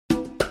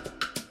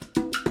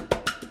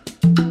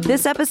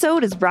This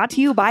episode is brought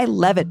to you by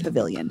Levitt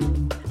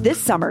Pavilion. This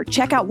summer,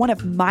 check out one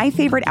of my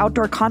favorite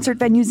outdoor concert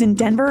venues in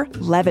Denver,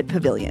 Levitt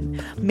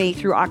Pavilion. May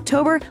through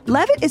October,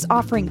 Levitt is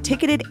offering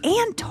ticketed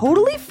and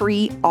totally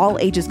free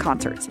all-ages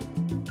concerts.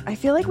 I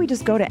feel like we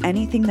just go to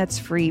anything that's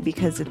free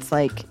because it's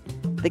like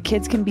the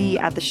kids can be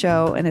at the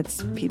show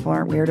and people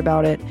aren't weird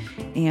about it,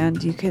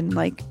 and you can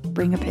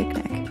bring a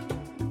picnic.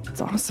 It's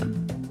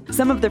awesome.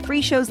 Some of the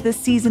free shows this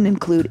season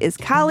include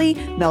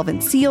Iskali,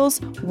 Melvin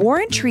Seals,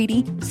 Warren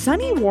Treaty,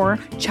 Sunny War,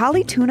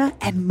 Charlie Tuna,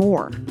 and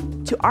more.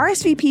 To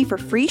RSVP for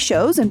free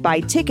shows and buy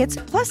tickets,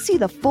 plus see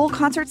the full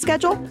concert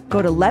schedule,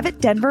 go to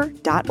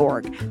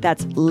levittdenver.org.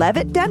 That's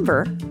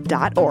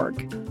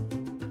levittdenver.org.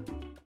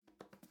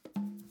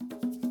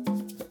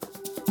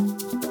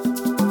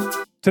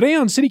 Today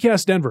on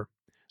CityCast Denver,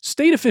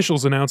 state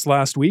officials announced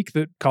last week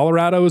that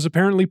Colorado is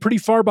apparently pretty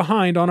far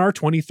behind on our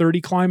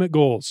 2030 climate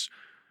goals.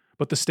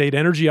 But the state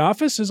energy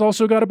office has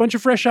also got a bunch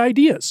of fresh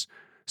ideas.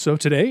 So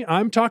today,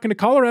 I'm talking to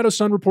Colorado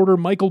Sun reporter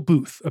Michael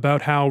Booth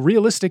about how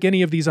realistic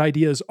any of these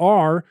ideas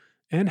are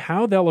and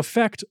how they'll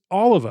affect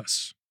all of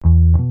us.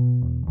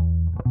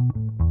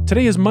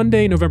 Today is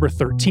Monday, November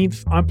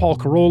 13th. I'm Paul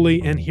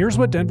Caroli, and here's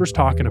what Denver's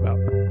talking about.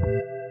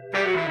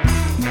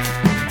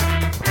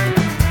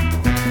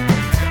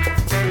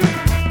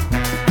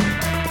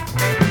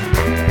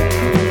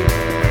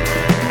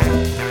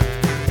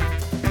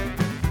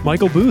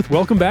 Michael Booth,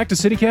 welcome back to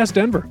CityCast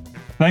Denver.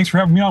 Thanks for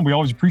having me on. We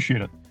always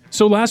appreciate it.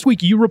 So last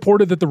week, you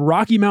reported that the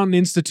Rocky Mountain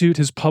Institute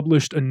has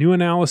published a new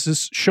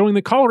analysis showing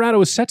that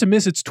Colorado is set to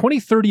miss its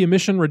 2030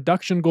 emission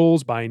reduction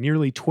goals by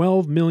nearly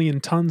 12 million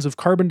tons of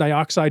carbon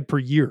dioxide per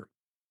year.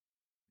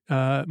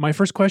 My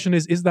first question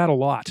is that a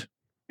lot?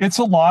 It's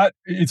a lot.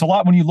 It's a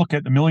lot when you look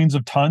at the millions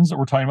of tons that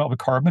we're talking about with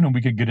carbon, and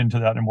we could get into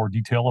that in more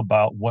detail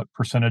about what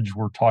percentage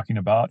we're talking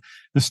about.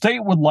 The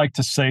state would like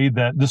to say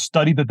that the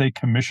study that they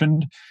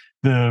commissioned,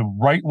 the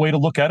right way to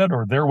look at it,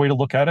 or their way to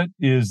look at it,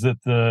 is that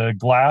the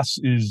glass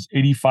is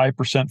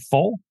 85%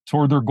 full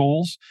toward their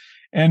goals.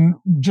 And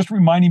just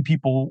reminding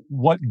people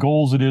what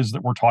goals it is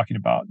that we're talking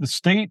about. The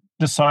state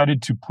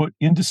decided to put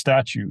into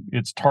statute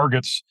its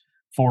targets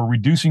for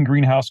reducing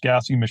greenhouse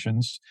gas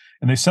emissions.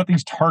 And they set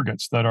these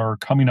targets that are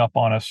coming up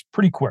on us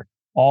pretty quick,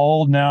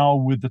 all now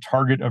with the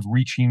target of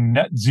reaching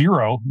net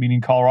zero,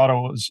 meaning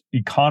Colorado's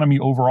economy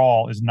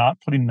overall is not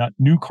putting that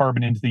new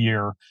carbon into the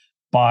air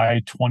by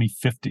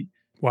 2050.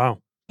 Wow.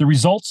 The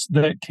results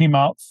that came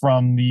out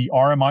from the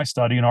RMI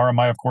study, and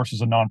RMI, of course,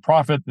 is a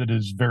nonprofit that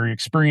is very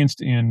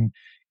experienced in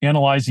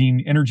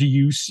analyzing energy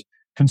use.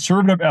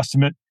 Conservative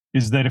estimate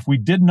is that if we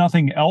did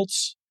nothing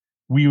else,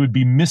 we would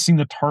be missing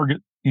the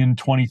target in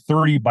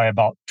 2030 by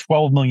about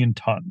 12 million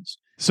tons.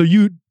 So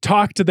you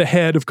talked to the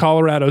head of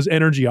Colorado's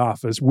energy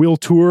office, Will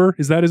Tour.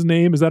 Is that his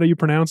name? Is that how you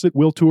pronounce it?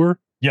 Will Tour?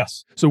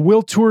 Yes. So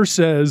Will Tour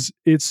says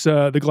it's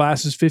the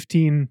glass is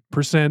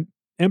 15%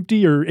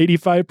 empty or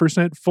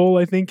 85% full,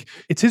 I think.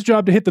 It's his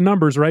job to hit the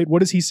numbers, right?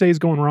 What does he say is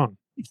going wrong?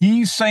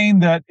 He's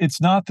saying that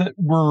it's not that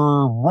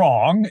we're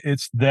wrong.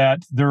 It's that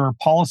there are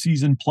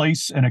policies in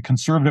place and a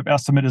conservative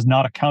estimate is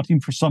not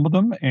accounting for some of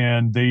them,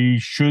 and they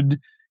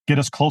should get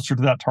us closer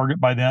to that target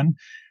by then.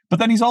 But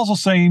then he's also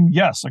saying,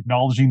 yes,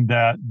 acknowledging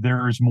that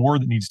there is more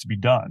that needs to be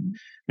done.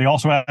 They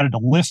also added a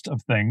list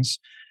of things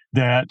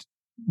that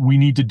we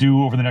need to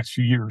do over the next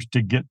few years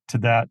to get to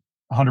that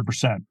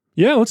 100%.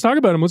 Yeah, let's talk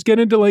about them. Let's get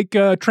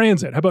into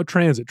transit. How about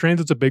transit?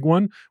 Transit's a big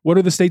one. What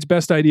are the state's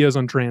best ideas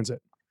on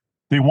transit?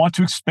 They want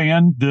to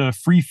expand the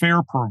free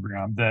fare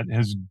program that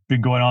has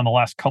been going on the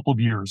last couple of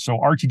years. So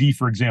RTD,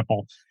 for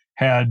example,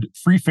 had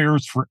free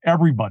fares for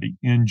everybody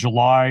in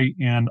July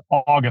and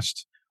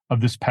August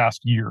of this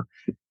past year.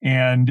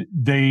 And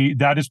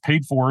that is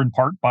paid for in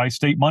part by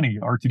state money.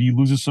 RTD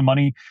loses some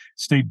money.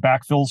 State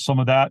backfills some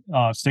of that.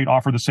 State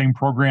offered the same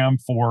program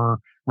for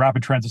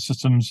rapid transit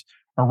systems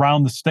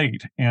around the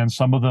state. And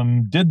some of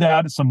them did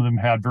that. Some of them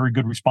had very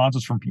good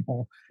responses from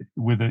people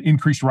with an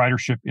increased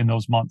ridership in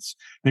those months.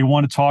 They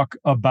want to talk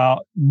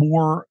about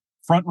more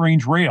front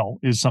range rail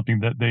is something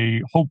that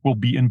they hope will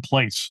be in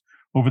place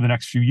over the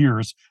next few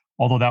years.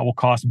 Although that will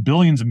cost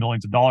billions and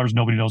millions of dollars,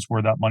 nobody knows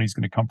where that money's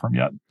going to come from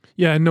yet.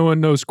 Yeah, and no one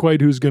knows quite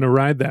who's going to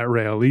ride that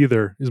rail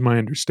either, is my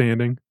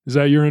understanding. Is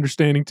that your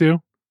understanding too?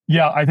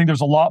 Yeah, I think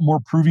there's a lot more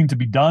proving to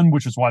be done,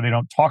 which is why they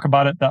don't talk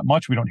about it that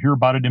much. We don't hear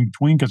about it in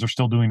between because they're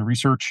still doing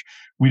research.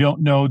 We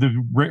don't know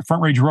the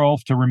front range rail,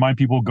 to remind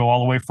people, go all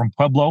the way from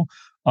Pueblo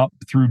up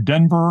through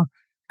Denver,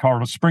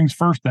 Colorado Springs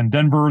first, then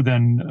Denver,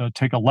 then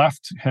take a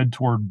left, head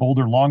toward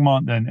Boulder,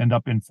 Longmont, then end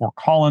up in Fort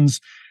Collins.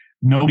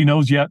 Nobody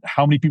knows yet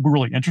how many people are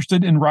really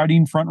interested in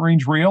riding front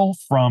range rail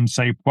from,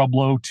 say,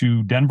 Pueblo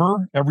to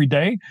Denver every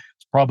day.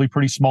 It's probably a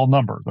pretty small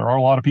number. There are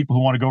a lot of people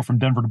who want to go from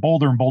Denver to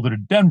Boulder and Boulder to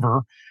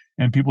Denver,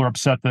 and people are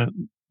upset that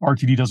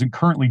RTD doesn't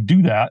currently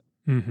do that.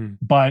 Mm-hmm.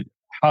 But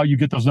how you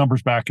get those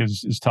numbers back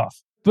is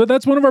tough. But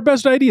that's one of our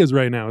best ideas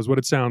right now, is what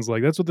it sounds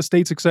like. That's what the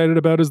state's excited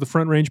about, is the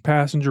front range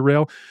passenger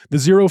rail. The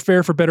zero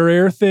fare for better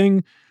air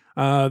thing,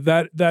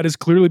 that has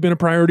clearly been a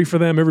priority for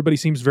them. Everybody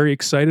seems very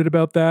excited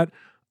about that.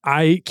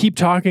 I keep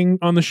talking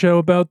on the show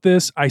about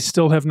this. I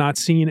still have not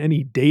seen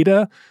any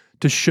data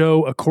to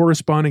show a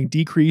corresponding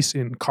decrease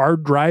in car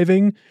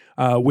driving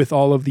with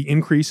all of the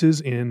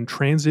increases in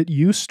transit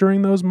use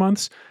during those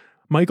months.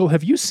 Michael,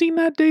 have you seen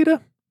that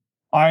data?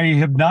 I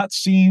have not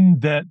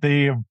seen that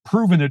they have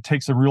proven it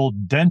takes a real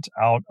dent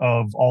out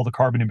of all the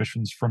carbon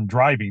emissions from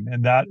driving.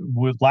 And that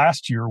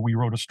last year, we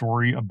wrote a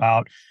story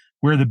about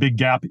where the big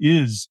gap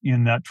is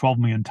in that 12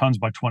 million tons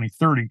by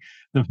 2030.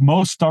 The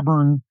most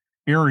stubborn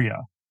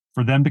area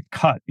for them to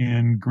cut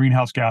in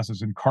greenhouse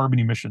gases and carbon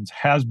emissions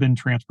has been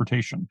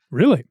transportation.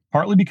 Really?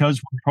 Partly because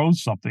we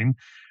proposed something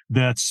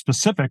that's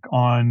specific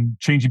on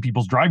changing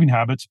people's driving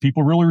habits.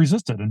 People really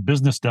resist it, and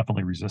business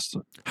definitely resists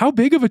it. How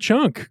big of a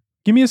chunk?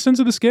 Give me a sense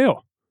of the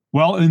scale.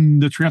 Well, in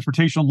the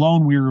transportation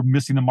alone, we were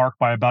missing the mark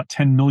by about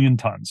 10 million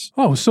tons.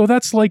 Oh, so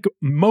that's like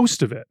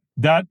most of it.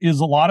 That is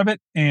a lot of it.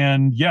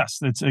 And yes,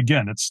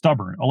 it's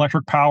stubborn.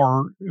 Electric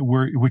power,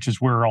 which is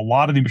where a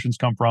lot of the emissions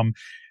come from,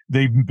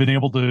 they've been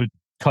able to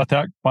cut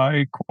that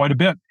by quite a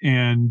bit.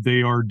 And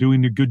they are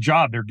doing a good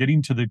job. They're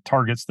getting to the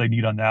targets they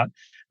need on that.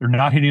 They're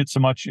not hitting it so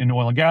much in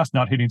oil and gas,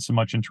 not hitting so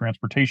much in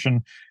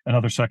transportation and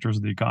other sectors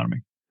of the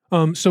economy.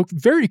 So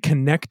very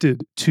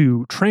connected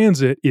to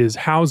transit is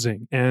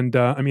housing. And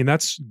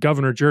that's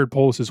Governor Jared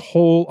Polis's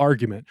whole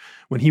argument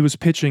when he was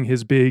pitching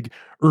his big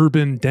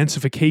urban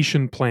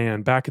densification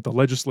plan back at the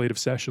legislative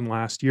session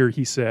last year.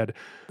 He said,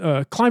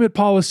 climate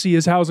policy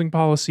is housing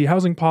policy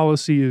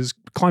is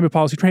climate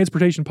policy,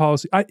 transportation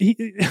policy. I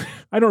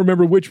don't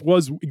remember which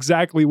was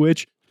exactly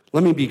which.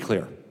 Let me be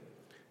clear.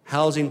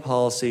 Housing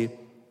policy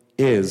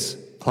is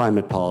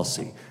climate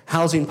policy.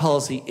 Housing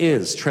policy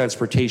is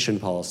transportation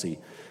policy.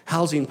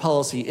 Housing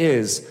policy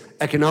is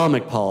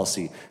economic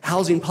policy.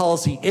 Housing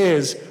policy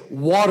is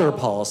water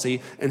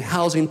policy. And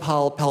housing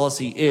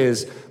policy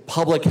is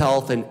public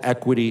health and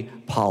equity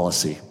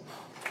policy.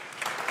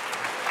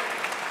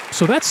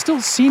 So that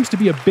still seems to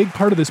be a big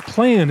part of this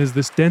plan, is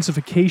this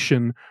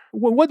densification.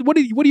 What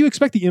do you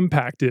expect the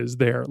impact is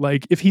there?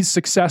 Like, if he's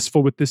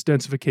successful with this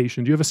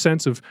densification, do you have a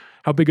sense of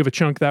how big of a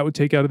chunk that would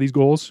take out of these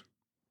goals?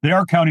 They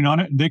are counting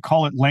on it. They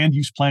call it land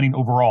use planning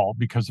overall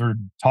because they're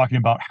talking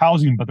about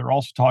housing, but they're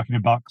also talking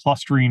about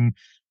clustering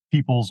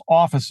people's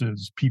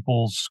offices,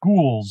 people's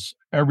schools,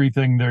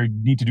 everything they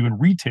need to do in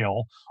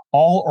retail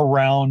all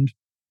around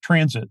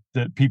transit,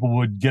 that people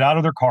would get out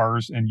of their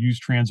cars and use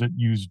transit,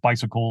 use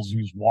bicycles,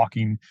 use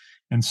walking.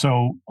 And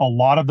so a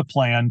lot of the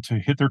plan to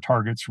hit their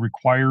targets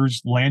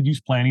requires land use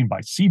planning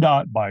by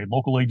CDOT, by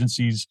local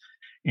agencies,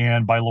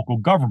 and by local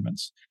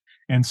governments.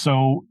 And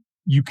so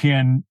you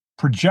can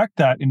project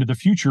that into the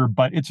future,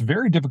 but it's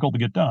very difficult to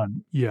get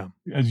done. Yeah.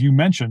 As you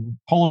mentioned,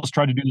 Polis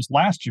tried to do this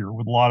last year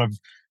with a lot of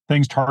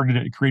things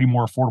targeted at creating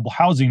more affordable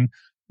housing.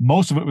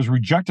 Most of it was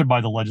rejected by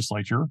the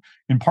legislature,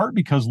 in part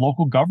because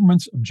local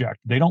governments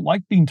object. They don't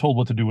like being told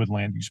what to do with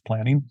land use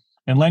planning.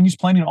 And land use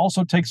planning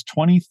also takes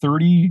 20,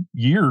 30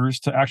 years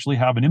to actually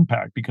have an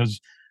impact because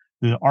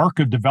the arc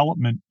of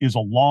development is a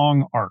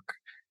long arc.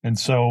 And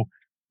so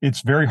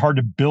it's very hard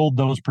to build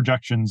those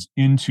projections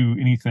into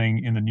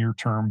anything in the near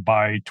term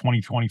by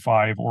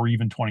 2025 or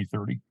even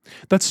 2030.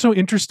 That's so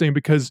interesting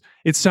because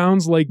it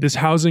sounds like this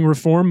housing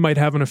reform might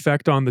have an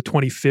effect on the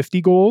 2050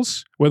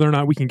 goals, whether or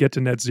not we can get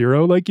to net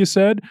zero, like you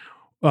said,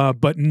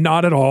 but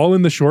not at all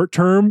in the short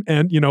term.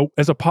 And,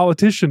 as a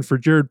politician for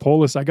Jared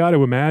Polis, I got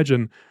to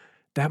imagine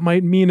that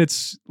might mean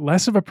it's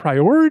less of a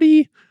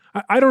priority.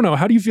 I don't know.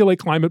 How do you feel like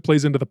climate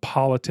plays into the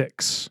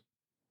politics?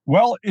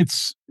 Well,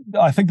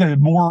 I think the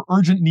more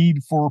urgent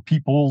need for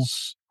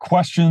people's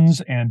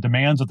questions and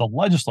demands of the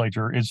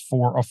legislature is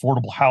for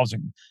affordable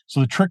housing. So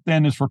the trick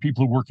then is for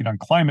people who are working on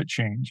climate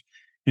change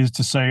is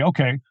to say,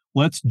 okay,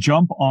 let's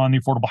jump on the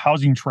affordable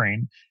housing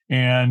train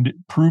and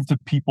prove to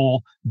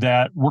people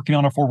that working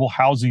on affordable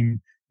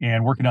housing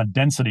and working on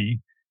density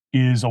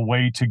is a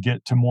way to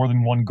get to more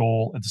than one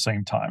goal at the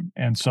same time.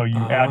 And so you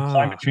add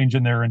climate change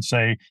in there and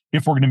say,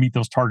 if we're going to meet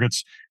those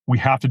targets, we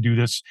have to do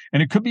this.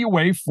 And it could be a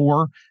way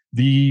for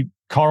the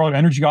Colorado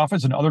Energy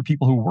Office and other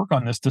people who work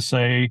on this to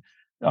say,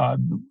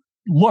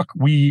 look,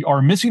 we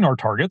are missing our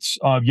targets.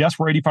 Yes,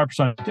 we're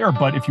 85% there,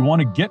 but if you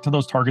want to get to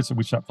those targets that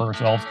we set for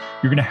ourselves,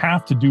 you're going to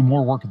have to do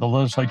more work at the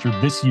legislature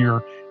this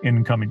year and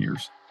in coming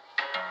years.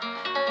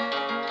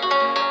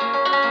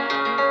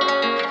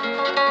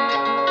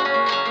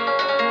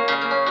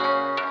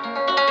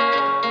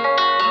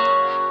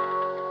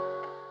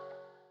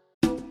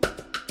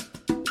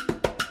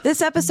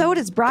 This episode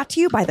is brought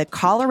to you by the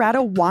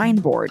Colorado Wine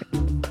Board.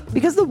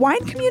 Because the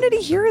wine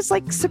community here is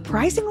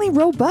surprisingly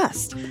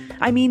robust.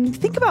 I mean,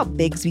 think about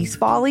Bigsby's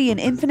Folly and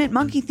Infinite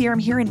Monkey Theorem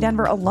here in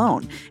Denver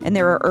alone. And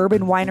there are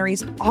urban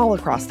wineries all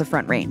across the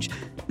Front Range.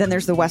 Then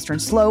there's the Western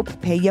Slope,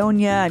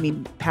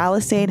 Paonia,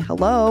 Palisade.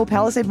 Hello,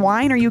 Palisade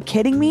wine? Are you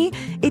kidding me?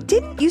 It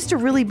didn't used to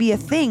really be a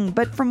thing,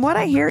 but from what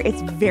I hear,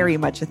 it's very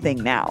much a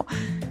thing now.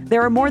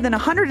 There are more than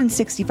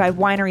 165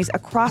 wineries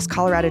across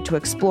Colorado to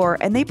explore,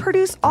 and they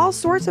produce all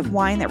sorts of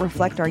wine that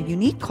reflect our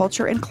unique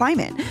culture and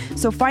climate.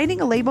 So finding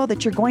a label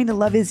that you're going to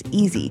love is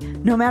easy,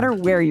 no matter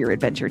where your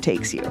adventure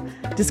takes you.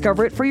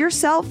 Discover it for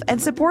yourself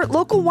and support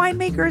local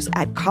winemakers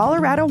at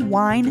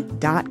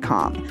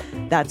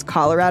coloradowine.com. That's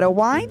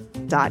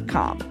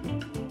coloradowine.com.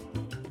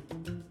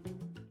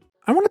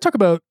 I want to talk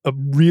about a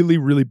really,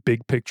 really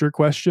big picture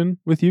question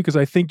with you, because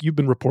I think you've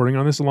been reporting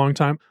on this a long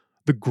time.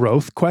 The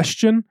growth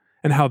question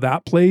and how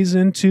that plays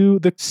into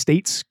the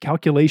state's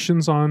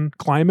calculations on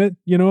climate,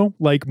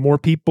 like more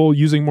people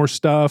using more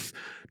stuff,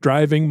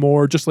 driving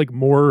more, just like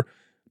more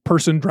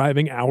person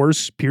driving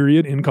hours,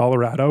 period, in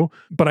Colorado.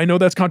 But I know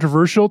that's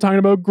controversial, talking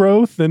about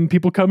growth and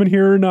people coming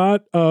here or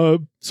not.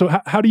 So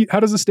how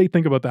does the state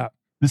think about that?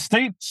 The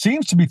state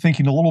seems to be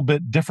thinking a little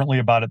bit differently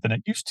about it than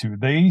it used to.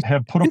 They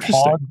have put a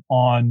pause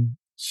on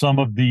some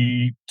of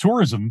the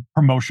tourism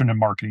promotion and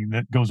marketing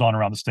that goes on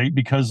around the state,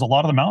 because a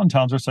lot of the mountain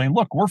towns are saying,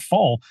 look, we're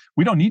full.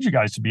 We don't need you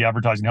guys to be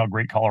advertising how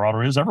great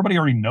Colorado is. Everybody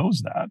already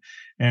knows that.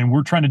 And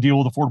we're trying to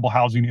deal with affordable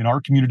housing in our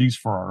communities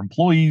for our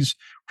employees,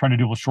 trying to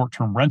deal with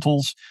short-term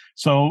rentals.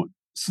 So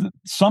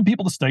some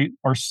people in the state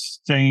are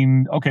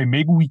saying, okay,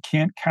 maybe we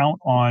can't count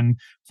on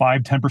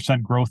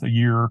 5-10% growth a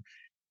year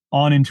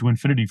on into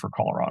infinity for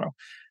Colorado.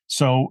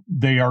 So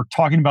they are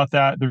talking about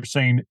that. They're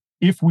saying,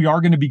 if we are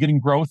going to be getting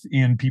growth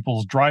in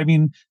people's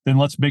driving, then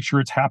let's make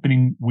sure it's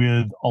happening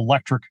with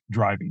electric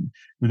driving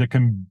that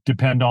can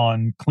depend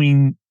on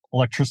clean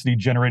electricity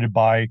generated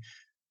by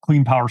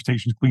clean power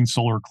stations, clean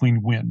solar,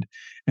 clean wind.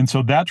 And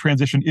so that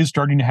transition is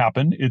starting to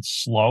happen. It's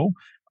slow.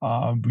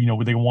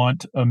 They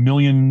want 1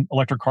 million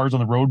electric cars on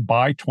the road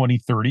by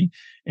 2030,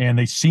 and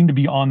they seem to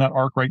be on that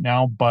arc right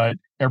now. But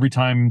every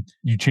time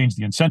you change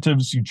the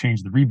incentives, you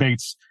change the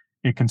rebates,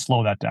 it can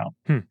slow that down.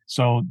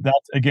 So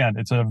that's, again,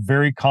 it's a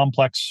very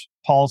complex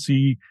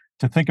policy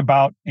to think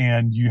about,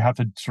 and you have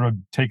to sort of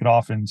take it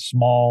off in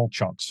small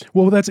chunks.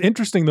 Well, that's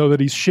interesting, though, that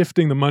he's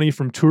shifting the money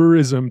from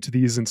tourism to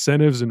these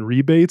incentives and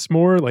rebates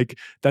more. Like,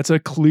 that's a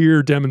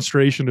clear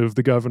demonstration of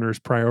the governor's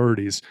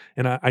priorities.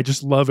 And I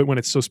just love it when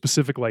it's so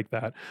specific like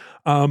that.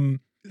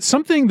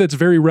 Something that's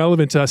very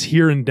relevant to us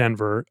here in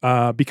Denver,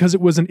 because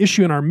it was an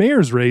issue in our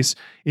mayor's race,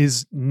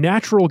 is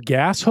natural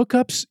gas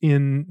hookups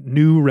in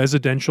new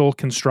residential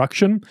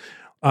construction,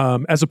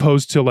 as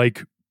opposed to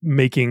like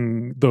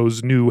making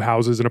those new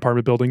houses and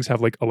apartment buildings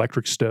have like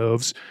electric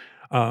stoves,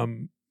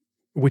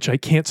 which I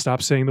can't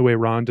stop saying the way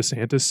Ron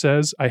DeSantis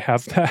says. I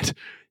have that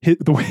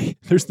the way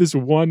there's this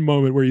one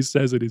moment where he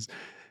says it is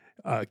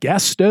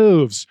gas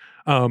stoves.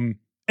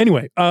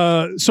 Anyway,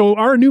 so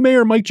our new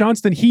mayor, Mike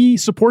Johnston, he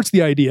supports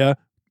the idea.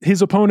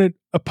 His opponent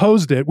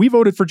opposed it. We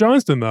voted for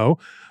Johnston, though.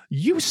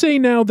 You say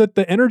now that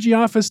the Energy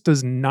Office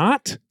does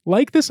not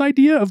like this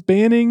idea of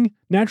banning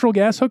natural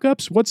gas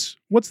hookups.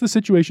 What's the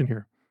situation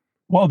here?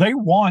 Well, they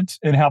want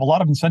and have a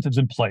lot of incentives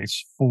in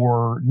place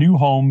for new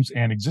homes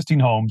and existing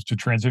homes to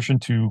transition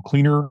to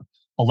cleaner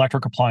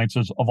electric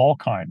appliances of all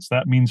kinds.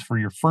 That means for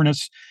your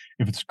furnace,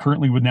 if it's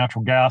currently with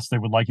natural gas, they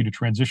would like you to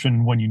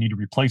transition when you need to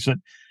replace it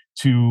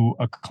to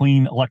a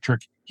clean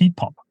electric heat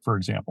pump, for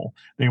example.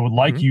 They would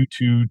like you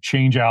to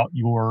change out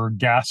your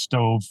gas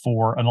stove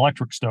for an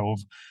electric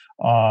stove,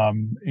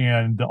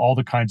 and all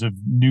the kinds of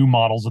new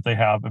models that they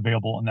have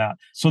available in that.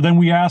 So then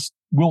we asked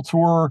Will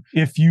Tour,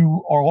 if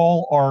you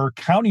all are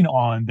counting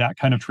on that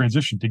kind of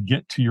transition to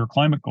get to your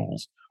climate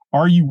goals,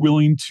 are you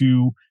willing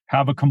to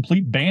have a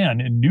complete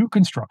ban in new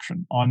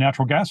construction on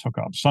natural gas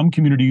hookups? Some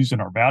communities in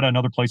Arvada and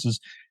other places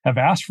have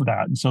asked for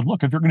that and said,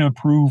 look, if you're going to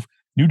approve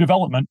new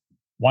development,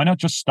 why not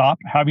just stop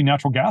having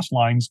natural gas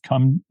lines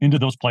come into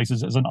those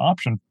places as an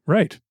option?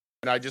 Right.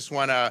 And I just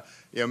want to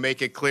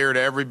make it clear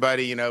to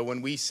everybody,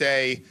 when we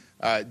say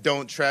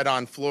don't tread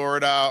on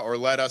Florida or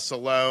let us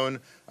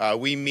alone,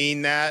 we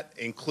mean that,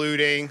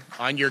 including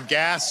on your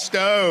gas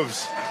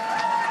stoves.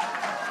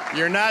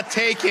 You're not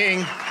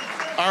taking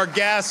our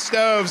gas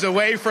stoves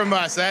away from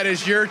us. That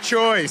is your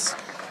choice.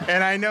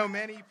 And I know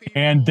many people...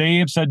 And they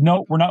have said,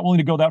 no, we're not willing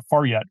to go that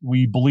far yet.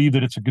 We believe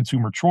that it's a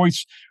consumer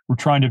choice. We're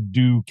trying to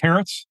do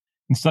carrots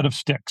instead of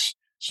sticks.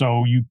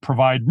 So you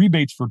provide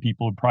rebates for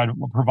people,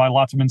 provide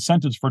lots of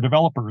incentives for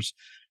developers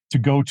to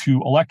go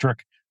to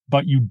electric,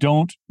 but you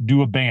don't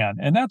do a ban.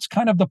 And that's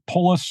kind of the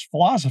Polis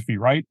philosophy,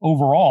 right?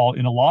 Overall,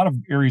 in a lot of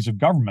areas of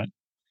government,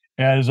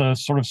 as a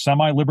sort of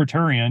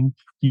semi-libertarian,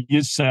 he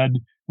has said,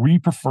 we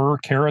prefer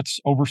carrots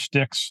over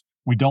sticks.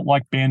 We don't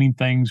like banning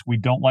things. We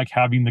don't like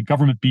having the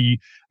government be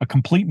a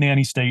complete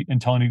nanny state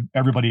and telling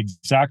everybody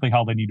exactly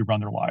how they need to run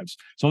their lives.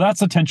 So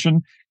that's the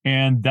tension,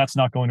 and that's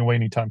not going away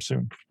anytime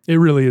soon. It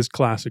really is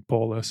classic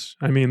Polis.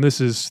 I mean, this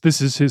is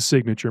his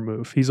signature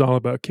move. He's all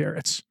about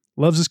carrots.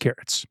 Loves his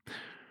carrots.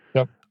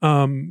 Yep.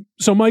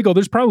 So, Michael,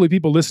 there's probably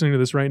people listening to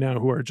this right now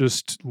who are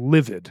just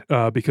livid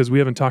because we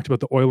haven't talked about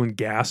the oil and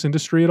gas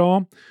industry at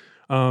all.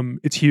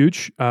 It's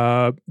huge.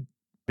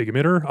 Big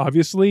emitter,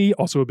 obviously.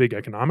 Also a big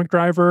economic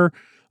driver.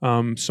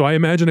 So I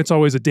imagine it's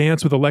always a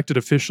dance with elected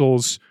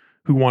officials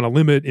who want to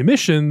limit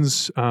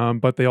emissions,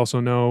 but they also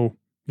know,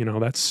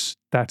 that's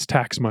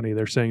tax money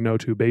they're saying no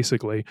to,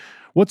 basically.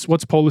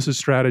 What's Polis's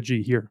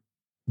strategy here?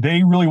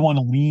 They really want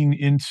to lean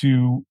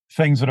into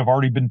things that have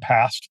already been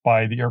passed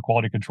by the Air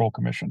Quality Control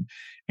Commission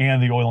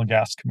and the Oil and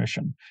Gas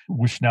Commission,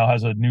 which now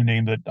has a new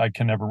name that I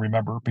can never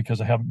remember because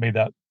I haven't made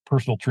that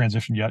personal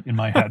transition yet in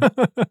my head.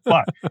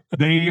 But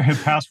they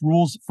have passed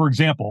rules. For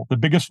example, the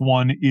biggest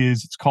one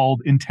is it's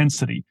called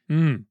intensity.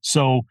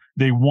 So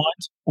they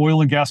want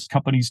oil and gas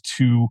companies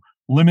to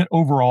limit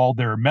overall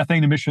their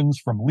methane emissions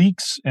from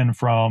leaks and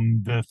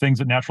from the things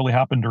that naturally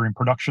happen during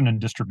production and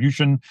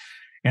distribution.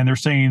 And they're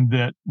saying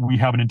that we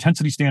have an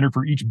intensity standard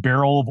for each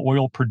barrel of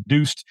oil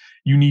produced.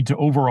 You need to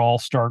overall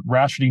start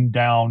rationing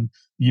down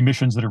the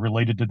emissions that are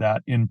related to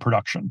that in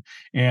production.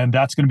 And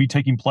that's going to be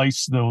taking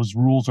place. Those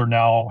rules are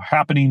now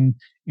happening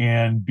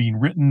and being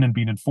written and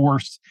being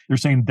enforced. They're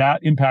saying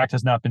that impact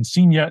has not been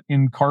seen yet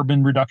in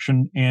carbon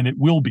reduction, and it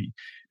will be,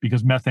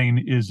 because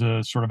methane is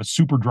a sort of a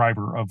super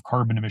driver of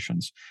carbon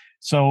emissions.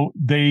 So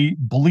they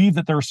believe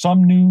that there are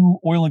some new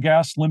oil and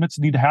gas limits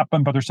that need to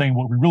happen, but they're saying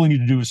what we really need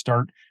to do is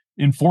start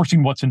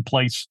enforcing what's in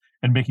place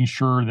and making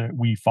sure that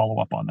we follow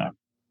up on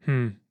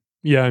that.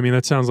 Yeah, I mean,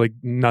 that sounds like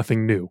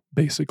nothing new,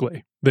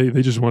 basically.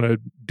 They just want to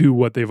do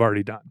what they've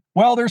already done.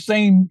 Well, they're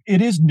saying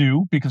it is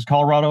new because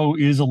Colorado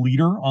is a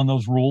leader on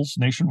those rules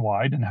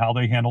nationwide and how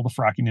they handle the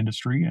fracking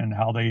industry and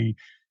how they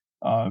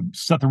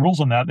set the rules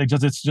on that.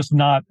 It's just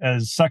not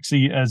as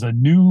sexy as a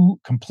new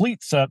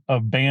complete set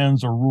of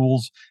bans or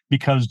rules,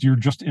 because you're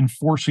just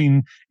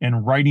enforcing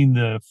and writing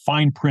the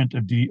fine print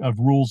of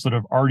rules that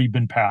have already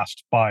been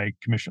passed by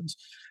commissions.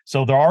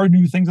 So there are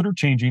new things that are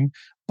changing,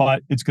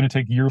 but it's going to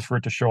take years for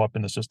it to show up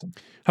in the system.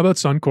 How about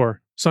Suncor?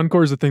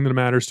 Suncor is the thing that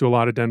matters to a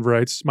lot of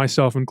Denverites,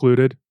 myself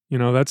included. You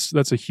know,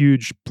 that's a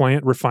huge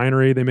plant,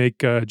 refinery. They make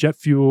jet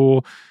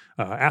fuel,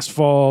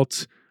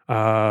 asphalt.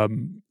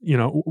 You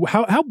know,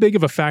 how big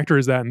of a factor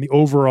is that in the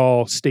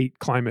overall state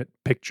climate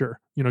picture?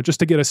 You know, just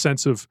to get a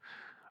sense of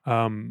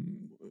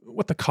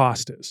what the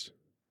cost is.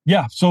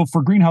 Yeah. So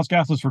for greenhouse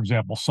gases, for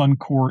example,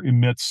 Suncor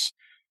emits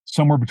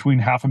somewhere between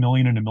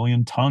 500,000 and 1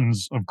 million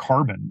tons of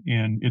carbon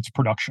in its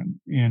production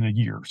in a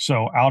year.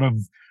 So out of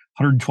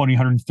 120,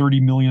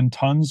 130 million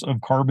tons of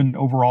carbon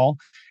overall,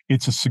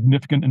 it's a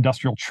significant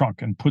industrial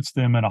chunk and puts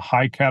them in a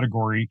high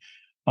category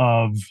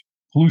of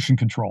pollution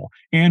control.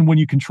 And when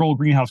you control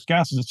greenhouse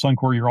gases at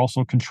Suncor, you're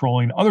also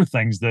controlling other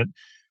things that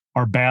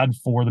are bad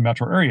for the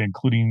metro area,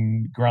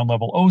 including ground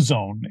level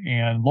ozone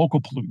and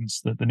local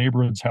pollutants that the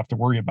neighborhoods have to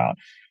worry about.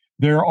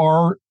 There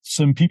are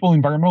some people in the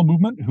environmental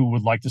movement who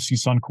would like to see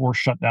Suncor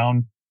shut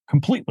down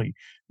completely.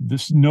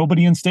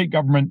 Nobody in state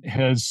government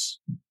has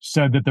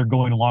said that they're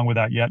going along with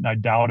that yet, and I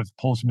doubt if the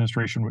Polis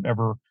administration would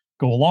ever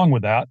go along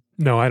with that.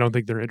 No, I don't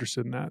think they're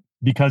interested in that.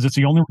 Because it's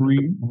the only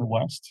region in the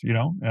West, you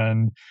know,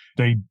 and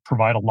they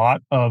provide a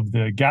lot of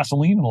the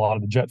gasoline and a lot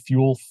of the jet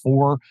fuel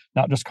for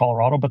not just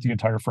Colorado, but the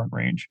entire Front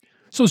Range.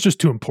 So it's just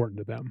too important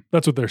to them.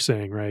 That's what they're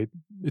saying, right?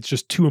 It's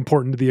just too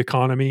important to the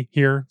economy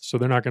here, so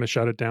they're not going to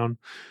shut it down.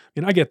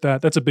 And I get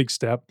that. That's a big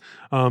step.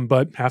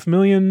 But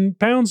 500,000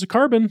 pounds of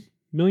carbon, 1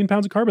 million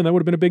pounds of carbon, that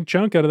would have been a big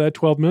chunk out of that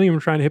 12 million we're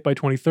trying to hit by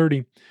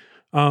 2030.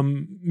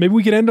 Maybe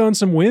we could end on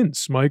some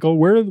wins, Michael.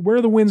 Where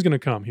are the wins going to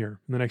come here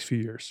in the next few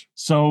years?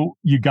 So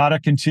you got to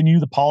continue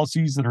the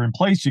policies that are in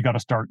place. You got to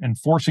start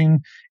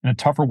enforcing in a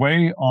tougher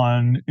way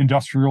on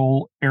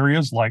industrial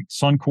areas like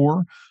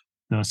Suncor,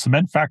 the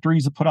cement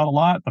factories that put out a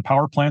lot, the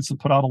power plants that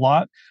put out a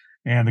lot,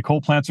 and the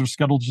coal plants are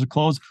scheduled to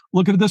close.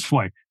 Look at it this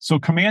way. So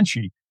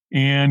Comanche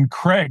and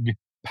Craig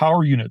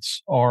power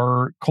units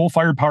are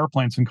coal-fired power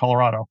plants in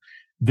Colorado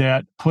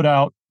that put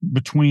out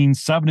between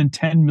 7 and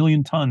 10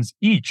 million tons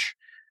each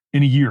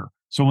in a year.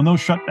 So when those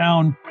shut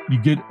down,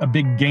 you get a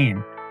big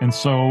gain. And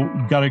so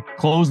you've got to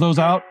close those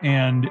out.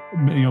 And,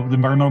 you know, the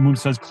environmental movement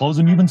says close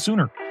them even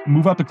sooner.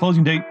 Move up the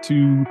closing date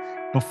to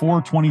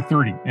before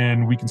 2030,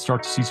 and we can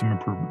start to see some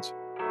improvements.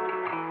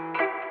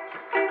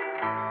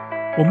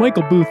 Well,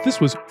 Michael Booth, this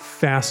was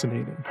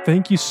fascinating.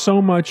 Thank you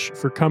so much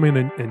for coming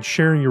and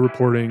sharing your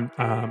reporting.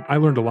 I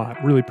learned a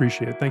lot. Really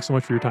appreciate it. Thanks so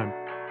much for your time.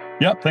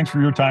 Yeah, thanks for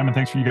your time, and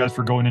thanks for you guys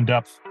for going in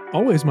depth.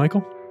 Always,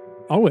 Michael.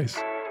 Always.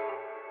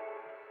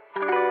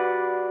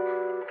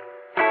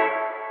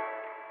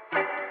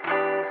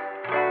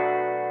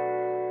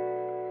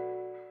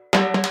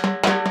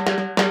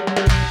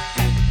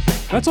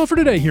 That's all for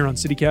today here on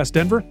CityCast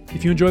Denver.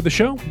 If you enjoyed the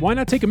show, why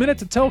not take a minute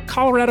to tell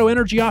Colorado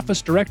Energy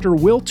Office Director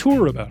Will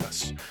Tour about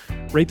us?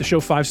 Rate the show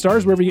 5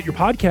 stars wherever you get your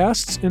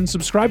podcasts, and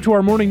subscribe to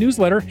our morning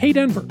newsletter, Hey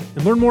Denver,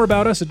 and learn more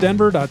about us at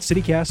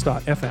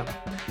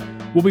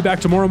denver.citycast.fm. We'll be back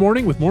tomorrow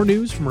morning with more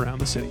news from around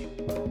the city.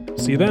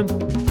 See you then.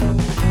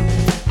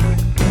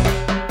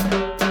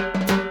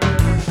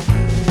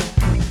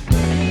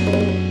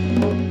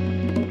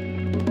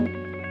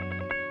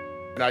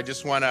 I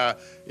just want to,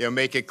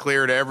 make it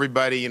clear to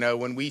everybody,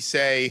 when we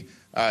say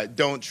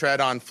don't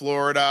tread on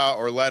Florida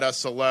or let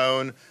us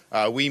alone,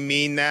 we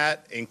mean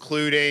that,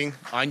 including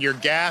on your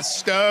gas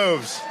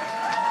stoves.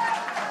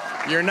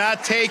 You're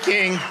not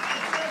taking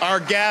our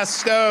gas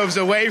stoves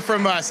away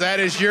from us. That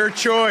is your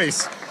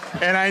choice.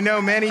 And I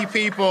know many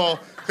people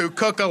who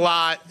cook a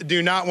lot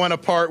do not want to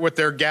part with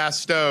their gas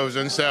stoves.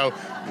 And so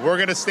we're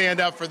going to stand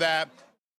up for that.